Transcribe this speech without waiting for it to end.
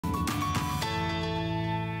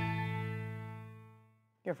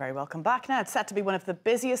You're very welcome back. Now, it's set to be one of the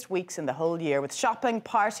busiest weeks in the whole year with shopping,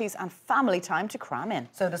 parties and family time to cram in.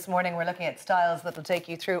 So this morning we're looking at styles that will take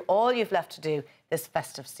you through all you've left to do this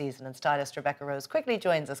festive season, and stylist Rebecca Rose quickly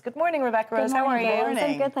joins us. Good morning, Rebecca Rose. How are you?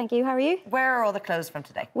 I'm good, thank you. How are you? Where are all the clothes from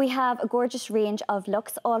today? We have a gorgeous range of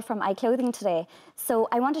looks, all from iClothing today. So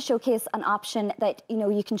I want to showcase an option that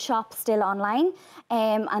you can shop still online,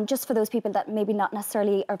 and just for those people that maybe not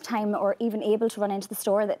necessarily have time or even able to run into the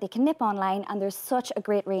store, that they can nip online, and there's such a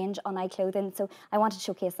great range on iClothing. So I want to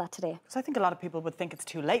showcase that today. Because I think a lot of people would think it's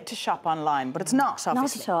too late to shop online, but it's not,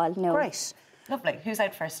 obviously. Not at all, no. Great. Lovely. Who's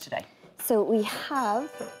out first today? So we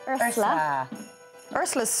have Ursula.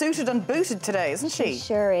 Ursula's suited and booted today, isn't she? She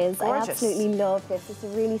sure is. Gorgeous. I absolutely love this. It's a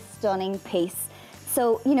really stunning piece.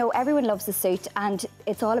 So, everyone loves the suit, and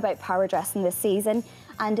it's all about power dressing this season.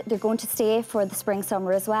 And they're going to stay for the spring,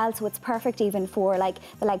 summer as well. So it's perfect even for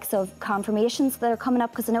the likes of confirmations that are coming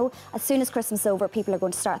up, because I know as soon as Christmas is over, people are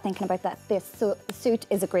going to start thinking about this. So the suit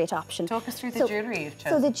is a great option. Talk us through the jewellery you've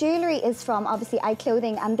chosen. So the jewellery is from obviously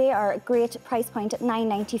iClothing, and they are a great price point at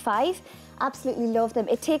 $9.95. Absolutely love them.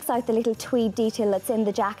 It takes out the little tweed detail that's in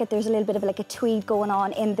the jacket. There's a little bit of like a tweed going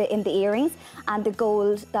on in the earrings, and the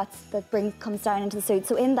gold that comes down into the suit.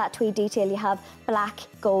 So in that tweed detail you have black,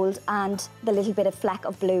 gold and the little bit of fleck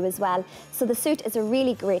of blue as well. So the suit is a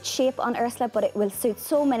really great shape on Ursula, but it will suit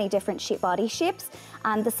so many different body shapes,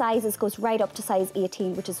 and the sizes goes right up to size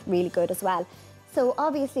 18, which is really good as well. So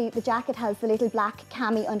obviously the jacket has the little black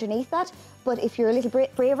cami underneath that, but if you're a little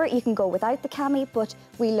braver, you can go without the cami, but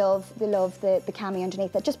we love the cami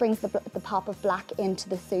underneath. That just brings the pop of black into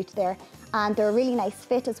the suit there. And they're a really nice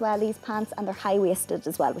fit as well, these pants, and they're high-waisted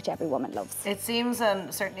as well, which every woman loves. It seems,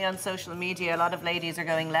 certainly on social media, a lot of ladies are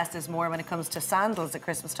going less is more when it comes to sandals at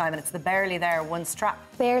Christmas time, and it's the barely there one strap.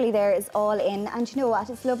 Barely there is all in, and you know what,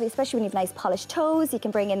 it's lovely, especially when you have nice polished toes. You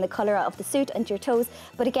can bring in the colour of the suit into your toes,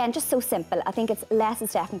 but again, just so simple. I think it's less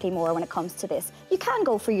is definitely more when it comes to this. You can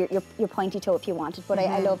go for your pointy toe if you wanted, but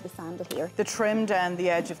I love the sandal here. The trim down the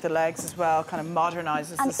edge of the legs as well kind of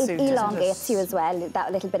modernises the suit, and it elongates you as well,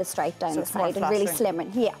 that little bit of stripe down the side, and really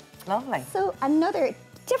slimming. Yeah. Lovely. So another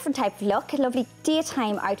different type of look, a lovely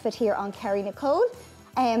daytime outfit here on Kerry Nicole.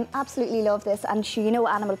 Absolutely love this, and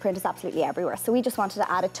animal print is absolutely everywhere, so we just wanted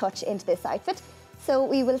to add a touch into this outfit. So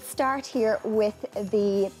we will start here with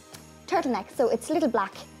the turtleneck. So it's a little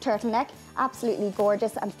black turtleneck, absolutely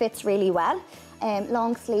gorgeous and fits really well.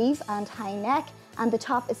 Long sleeve and high neck, and the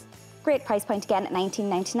top is great price point again at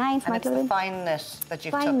 $19.99 from iClothing. And it's the fine knit that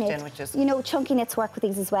you've tucked in, which is... chunky knits work with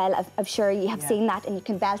these as well. I'm sure you have seen that, and you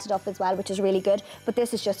can belt it up as well, which is really good. But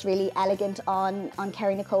this is just really elegant on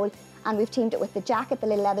Kerry Nicole. And we've teamed it with the jacket, the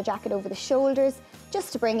little leather jacket over the shoulders,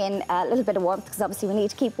 just to bring in a little bit of warmth, because obviously we need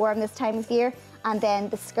to keep warm this time of year. And then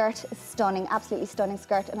the skirt is stunning, absolutely stunning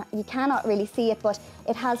skirt. And you cannot really see it, but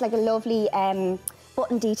it has like a lovely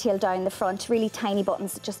button detail down the front, really tiny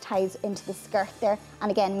buttons that just ties into the skirt there, and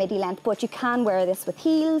again midi length. But you can wear this with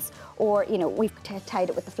heels, or we've tied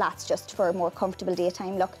it with the flats just for a more comfortable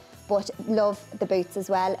daytime look. But love the boots as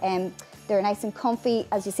well. They're nice and comfy.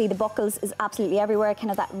 As you see, the buckles is absolutely everywhere, kind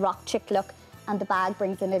of that rock chick look, and the bag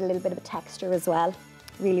brings in a little bit of a texture as well.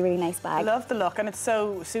 Really, really nice bag. I love the look, and it's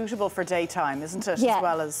so suitable for daytime, isn't it, as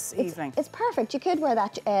well as evening? It's perfect. You could wear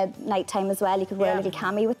that nighttime as well. You could wear a little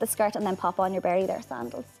cami with the skirt and then pop on your barely there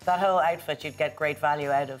sandals. That whole outfit you'd get great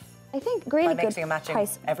value out of. I think really by mixing and matching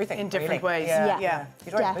price. Everything in different ways. Yeah.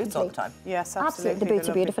 You'd wear boots all the time. Yes, absolutely. The boots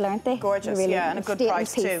are beautiful, aren't they? Gorgeous, really, and a good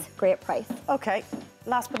price too. Great price. Okay.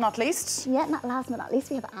 Last but not least. Yeah, last but not least,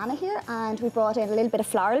 we have Anna here, and we brought in a little bit of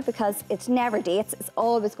floral because it never dates. It's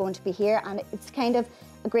always going to be here, and it's kind of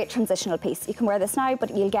a great transitional piece. You can wear this now, but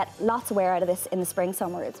you'll get lots of wear out of this in the spring,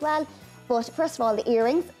 summer as well. But first of all, the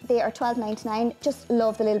earrings, they are $12.99. Just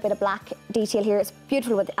love the little bit of black detail here. It's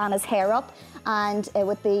beautiful with Anna's hair up, and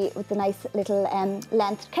with the nice little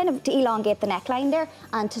length, kind of to elongate the neckline there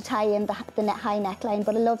and to tie in the high neckline.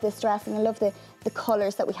 But I love this dress, and I love the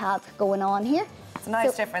colours that we have going on here. It's a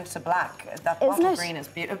nice difference to black. That bottle green is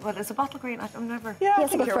beautiful. But it's a bottle green. I'm never... Yeah,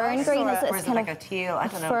 it's like a fern green. Or is it like a teal? I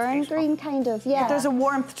don't know. Fern green kind of, yeah. There's a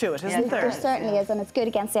warmth to it, isn't there? There certainly is, and it's good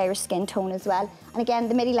against the Irish skin tone as well. And again,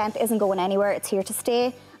 the midi length isn't going anywhere. It's here to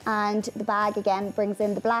stay. And the bag again brings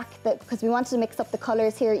in the black, because we wanted to mix up the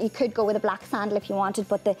colours here. You could go with a black sandal if you wanted,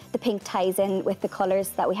 but the pink ties in with the colours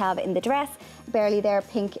that we have in the dress. Barely there,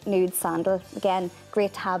 pink nude sandal. Again,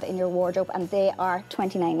 great to have in your wardrobe, and they are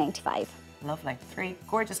 $29.95. Lovely. 3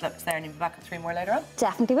 gorgeous looks there, and you'll be back with 3 more later on?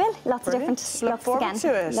 Definitely will. Lots of different looks again. Look forward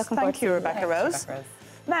to it. Looking Thank you, Rebecca Rose. Rebecca Rose.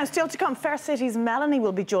 Now, still to come, Fair City's Melanie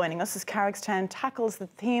will be joining us as Carrickstown tackles the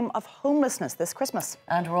theme of homelessness this Christmas.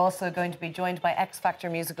 And we're also going to be joined by X Factor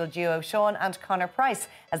musical duo Sean and Connor Price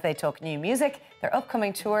as they talk new music, their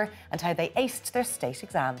upcoming tour and how they aced their state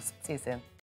exams. See you soon.